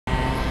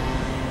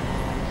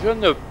Je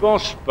ne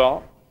pense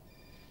pas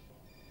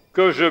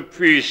que je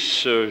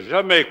puisse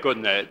jamais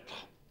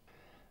connaître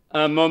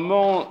un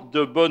moment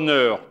de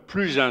bonheur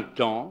plus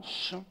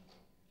intense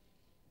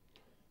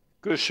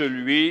que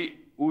celui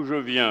où je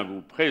viens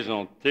vous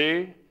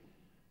présenter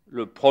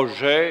le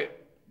projet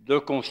de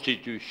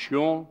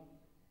constitution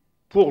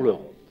pour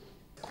l'Europe.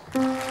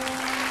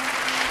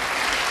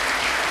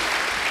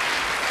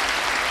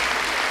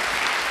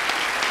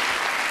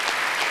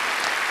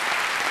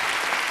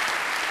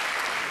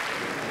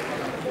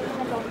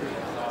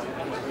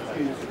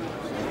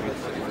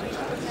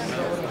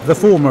 The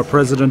former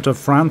President of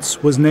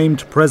France was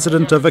named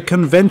President of a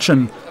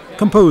convention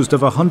composed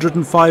of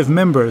 105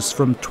 members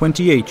from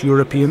 28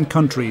 European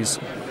countries.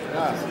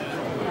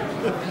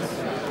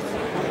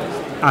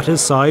 At his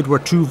side were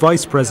two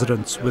vice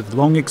presidents with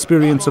long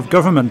experience of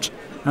government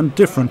and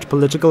different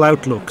political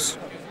outlooks,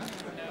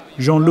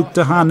 Luc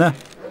Dehaene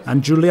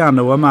and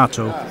Juliano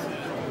Amato.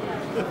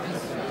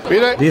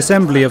 The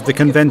assembly of the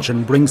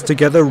convention brings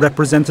together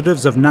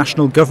representatives of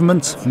national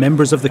governments,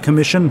 members of the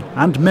Commission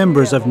and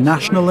members of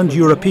national and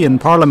European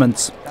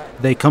parliaments.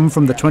 They come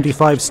from the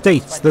 25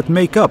 states that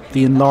make up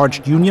the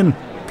enlarged union,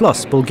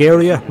 plus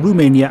Bulgaria,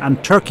 Romania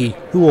and Turkey,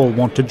 who all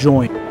want to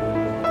join.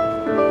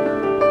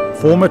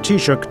 Former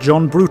Taoiseach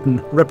John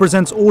Bruton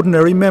represents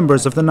ordinary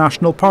members of the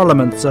national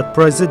parliaments at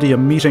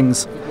Presidium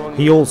meetings.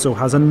 He also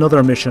has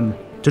another mission: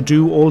 to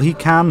do all he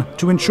can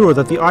to ensure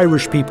that the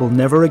Irish people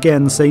never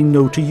again say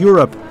no to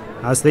Europe,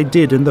 as they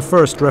did in the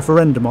first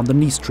referendum on the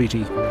Nice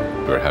Treaty.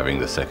 We're having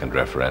the second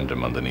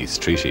referendum on the Nice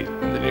Treaty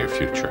in the near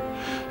future,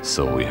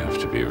 so we have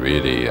to be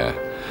really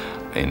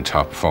in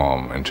top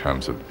form in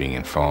terms of being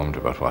informed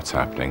about what's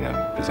happening and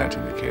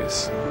presenting the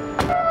case.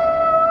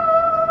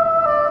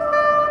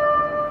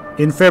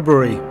 In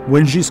February,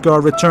 when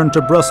Giscard returned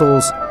to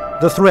Brussels,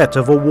 the threat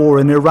of a war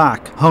in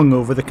Iraq hung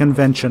over the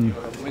convention.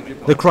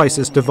 The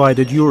crisis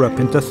divided Europe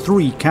into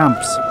three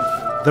camps.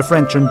 The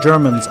French and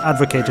Germans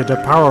advocated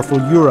a powerful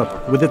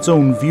Europe with its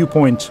own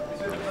viewpoint.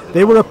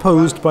 They were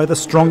opposed by the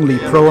strongly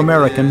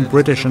pro-American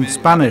British and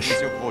Spanish,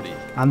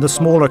 and the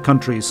smaller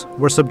countries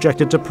were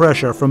subjected to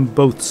pressure from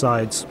both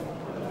sides.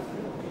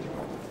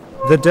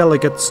 The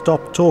delegates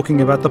stopped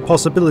talking about the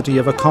possibility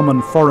of a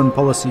common foreign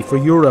policy for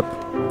Europe.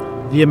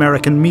 The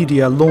American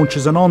media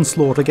launches an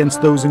onslaught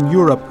against those in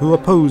Europe who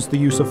oppose the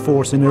use of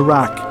force in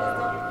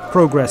Iraq.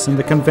 Progress in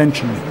the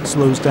convention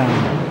slows down.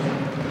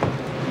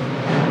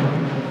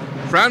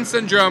 France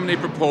and Germany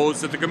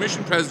propose that the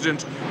Commission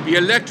President be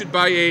elected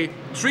by a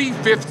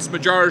 3/5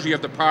 majority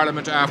of the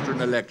Parliament after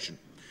an election.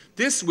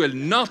 This will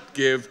not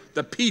give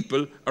the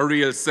people a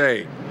real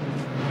say.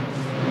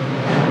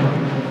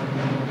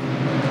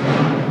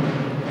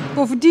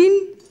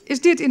 Bovendien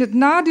is dit in het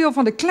nadeel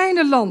van de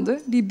kleine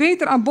landen die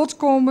beter aan bod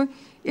komen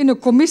in een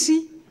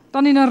commissie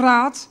dan in een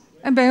raad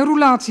en bij een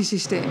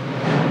roulatiesysteem.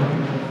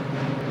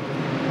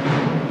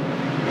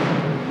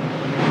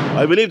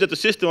 I believe that the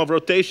system of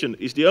rotation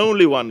is the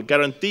only one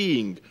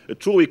guaranteeing a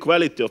true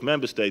equality of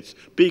member states,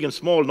 big and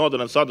small,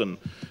 northern and southern.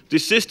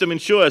 This system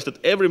ensures that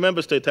every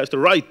member state has the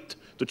right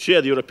to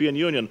chair the European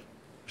Union.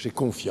 J'ai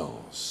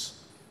confiance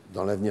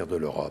dans l'avenir de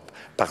l'Europe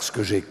parce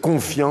que j'ai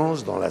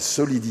confiance dans la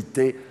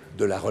solidité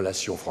de la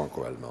relation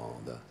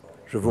franco-allemande.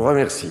 Je vous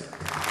remercie.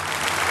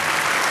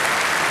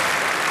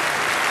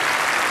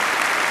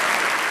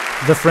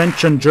 The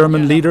French and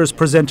German leaders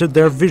presented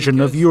their vision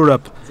of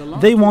Europe.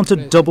 They want a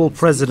double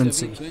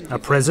presidency, a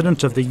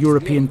president of the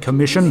European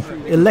Commission,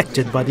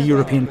 elected by the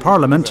European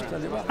Parliament,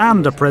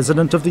 and a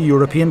president of the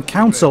European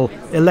Council,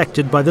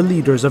 elected by the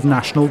leaders of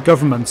national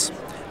governments.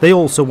 They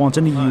also want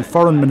an EU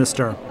foreign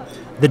minister.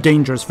 The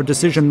dangers for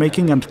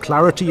decision-making and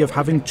clarity of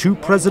having two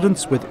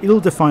presidents with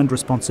ill-defined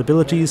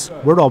responsibilities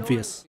were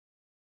obvious.